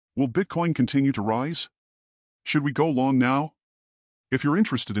Will Bitcoin continue to rise? Should we go long now? If you're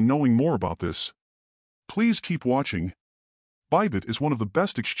interested in knowing more about this, please keep watching. Bybit is one of the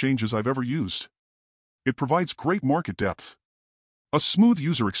best exchanges I've ever used. It provides great market depth, a smooth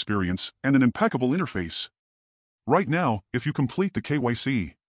user experience, and an impeccable interface. Right now, if you complete the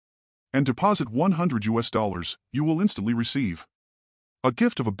KYC and deposit $100, you will instantly receive a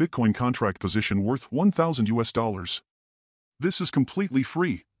gift of a Bitcoin contract position worth $1,000. This is completely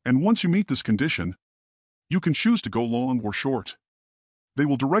free, and once you meet this condition, you can choose to go long or short. They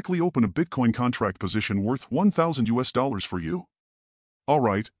will directly open a Bitcoin contract position worth $1,000 for you.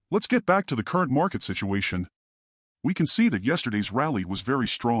 Alright, let's get back to the current market situation. We can see that yesterday's rally was very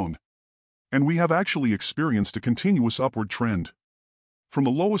strong, and we have actually experienced a continuous upward trend from the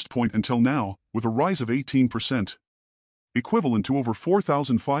lowest point until now, with a rise of 18%, equivalent to over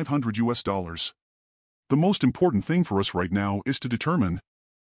 $4,500. The most important thing for us right now is to determine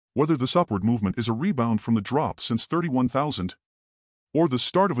whether this upward movement is a rebound from the drop since 31,000 or the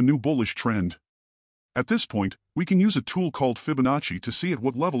start of a new bullish trend. At this point, we can use a tool called Fibonacci to see at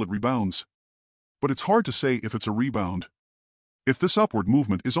what level it rebounds. But it's hard to say if it's a rebound. If this upward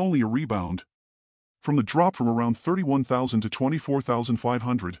movement is only a rebound from the drop from around 31,000 to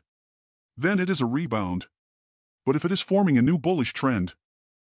 24,500, then it is a rebound. But if it is forming a new bullish trend,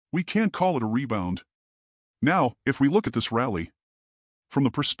 we can't call it a rebound. Now, if we look at this rally from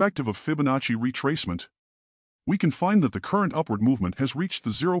the perspective of Fibonacci retracement, we can find that the current upward movement has reached the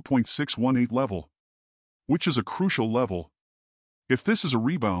 0.618 level, which is a crucial level. If this is a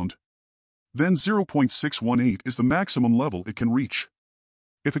rebound, then 0.618 is the maximum level it can reach.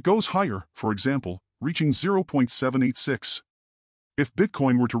 If it goes higher, for example, reaching 0.786, if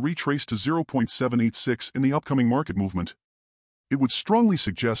Bitcoin were to retrace to 0.786 in the upcoming market movement, it would strongly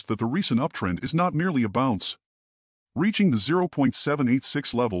suggest that the recent uptrend is not merely a bounce. Reaching the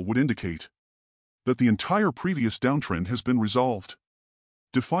 0.786 level would indicate that the entire previous downtrend has been resolved.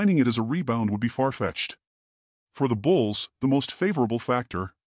 Defining it as a rebound would be far-fetched. For the bulls, the most favorable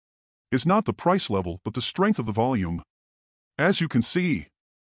factor is not the price level but the strength of the volume. As you can see,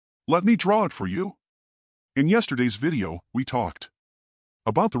 let me draw it for you. In yesterday's video, we talked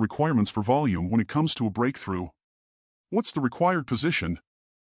about the requirements for volume when it comes to a breakthrough. What's the required position?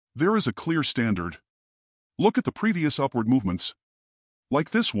 There is a clear standard. Look at the previous upward movements.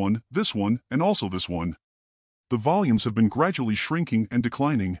 Like this one, and also this one. The volumes have been gradually shrinking and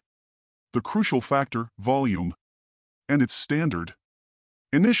declining. The crucial factor, volume, and its standard.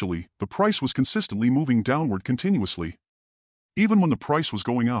 Initially, the price was consistently moving downward continuously. Even when the price was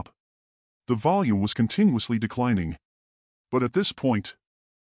going up, the volume was continuously declining. But at this point,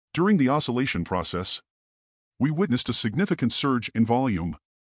 during the oscillation process, we witnessed a significant surge in volume.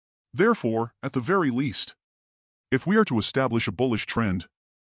 Therefore, at the very least, if we are to establish a bullish trend,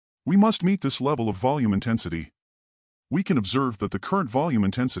 we must meet this level of volume intensity. We can observe that the current volume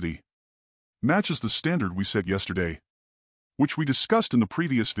intensity matches the standard we set yesterday, which we discussed in the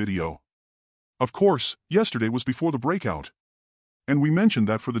previous video. Of course, yesterday was before the breakout, and we mentioned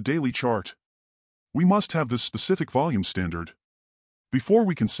that for the daily chart, we must have this specific volume standard before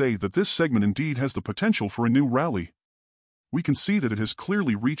we can say that this segment indeed has the potential for a new rally. We can see that it has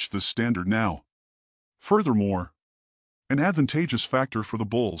clearly reached this standard now. Furthermore, an advantageous factor for the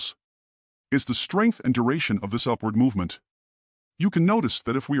bulls is the strength and duration of this upward movement. You can notice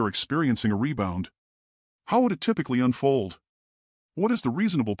that if we are experiencing a rebound, how would it typically unfold? What is the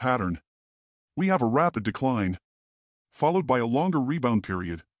reasonable pattern? We have a rapid decline, followed by a longer rebound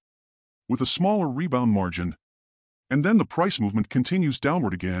period, with a smaller rebound margin, and then the price movement continues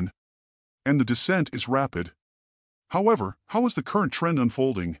downward again, and the descent is rapid. However, how is the current trend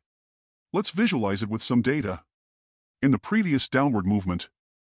unfolding? Let's visualize it with some data. In the previous downward movement,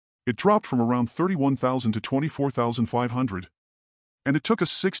 it dropped from around 31,000 to 24,500, and it took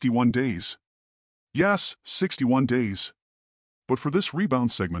us 61 days. Yes, 61 days. But for this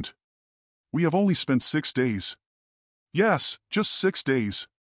rebound segment, we have only spent 6 days. Yes, just 6 days.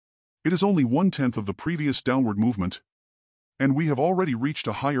 It is only 1/10 of the previous downward movement, and we have already reached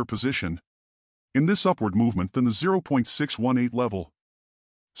a higher position in this upward movement than the 0.618 level.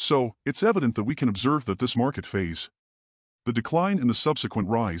 So, it's evident that we can observe that this market phase, the decline and the subsequent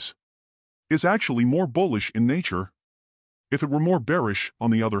rise, is actually more bullish in nature. If it were more bearish,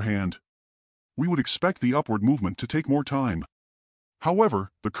 on the other hand, we would expect the upward movement to take more time.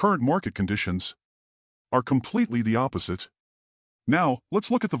 However, the current market conditions are completely the opposite. Now,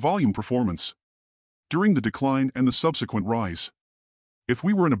 let's look at the volume performance during the decline and the subsequent rise. If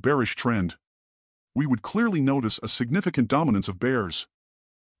we were in a bearish trend, we would clearly notice a significant dominance of bears,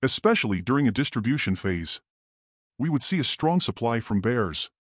 especially during a distribution phase. We would see a strong supply from bears.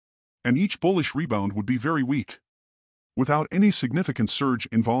 and each bullish rebound would be very weak, without any significant surge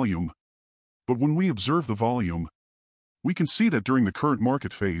in volume. But when we observe the volume, we can see that during the current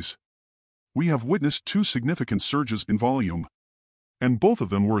market phase, we have witnessed two significant surges in volume, and both of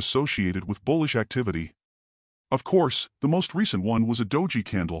them were associated with bullish activity. Of course, the most recent one was a doji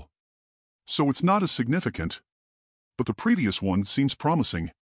candle, so it's not as significant, but the previous one seems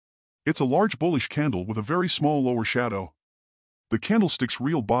promising. It's a large bullish candle with a very small lower shadow. The candlestick's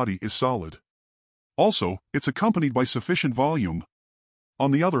real body is solid. Also, it's accompanied by sufficient volume.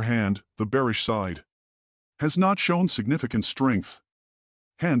 On the other hand, the bearish side has not shown significant strength.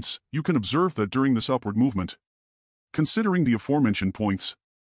 Hence, you can observe that during this upward movement, considering the aforementioned points,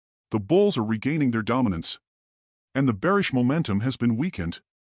 the bulls are regaining their dominance, and the bearish momentum has been weakened.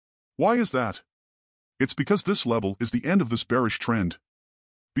 Why is that? It's because this level is the end of this bearish trend.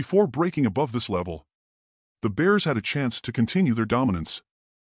 Before breaking above this level, the bears had a chance to continue their dominance.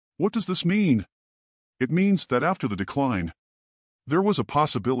 What does this mean? It means that after the decline, there was a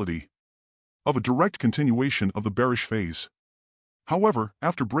possibility of a direct continuation of the bearish phase. However,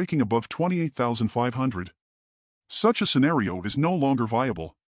 after breaking above 28,500, such a scenario is no longer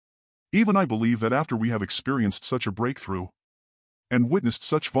viable. Even I believe that after we have experienced such a breakthrough and witnessed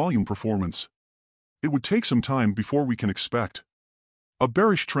such volume performance, it would take some time before we can expect a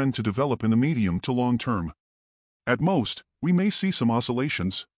bearish trend to develop in the medium to long term. At most, we may see some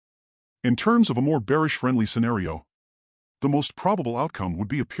oscillations. In terms of a more bearish-friendly scenario, the most probable outcome would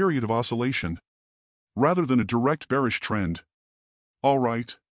be a period of oscillation, rather than a direct bearish trend.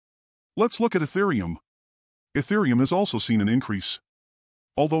 Alright. Let's look at Ethereum. Ethereum has also seen an increase.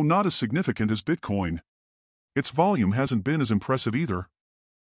 Although not as significant as Bitcoin, its volume hasn't been as impressive either.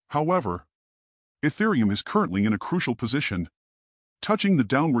 However, Ethereum is currently in a crucial position, touching the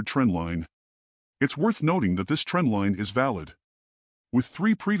downward trend line. It's worth noting that this trend line is valid, with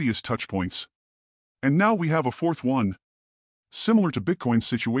 3 previous touch points, and now we have a 4th one. Similar to Bitcoin's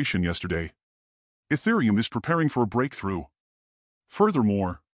situation yesterday, Ethereum is preparing for a breakthrough.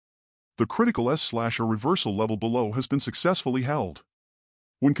 Furthermore, the critical S/R reversal level below has been successfully held.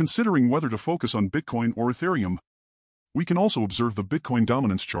 When considering whether to focus on Bitcoin or Ethereum, we can also observe the Bitcoin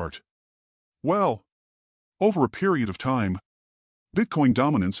dominance chart. Well, over a period of time, Bitcoin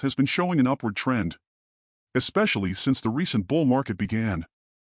dominance has been showing an upward trend, especially since the recent bull market began.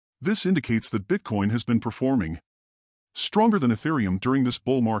 This indicates that Bitcoin has been performing stronger than Ethereum during this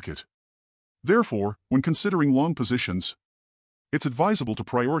bull market. Therefore, when considering long positions, it's advisable to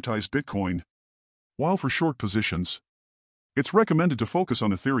prioritize Bitcoin, while for short positions, it's recommended to focus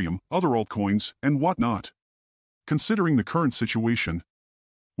on Ethereum, other altcoins, and whatnot. Considering the current situation,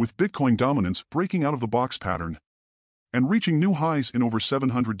 with Bitcoin dominance breaking out of the box pattern and reaching new highs in over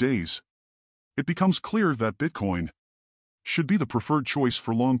 700 days, it becomes clear that Bitcoin should be the preferred choice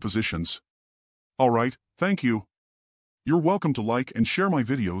for long positions. Alright, thank you. You're welcome to like and share my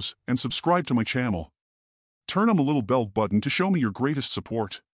videos and subscribe to my channel. Turn on the little bell button to show me your greatest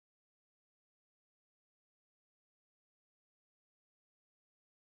support.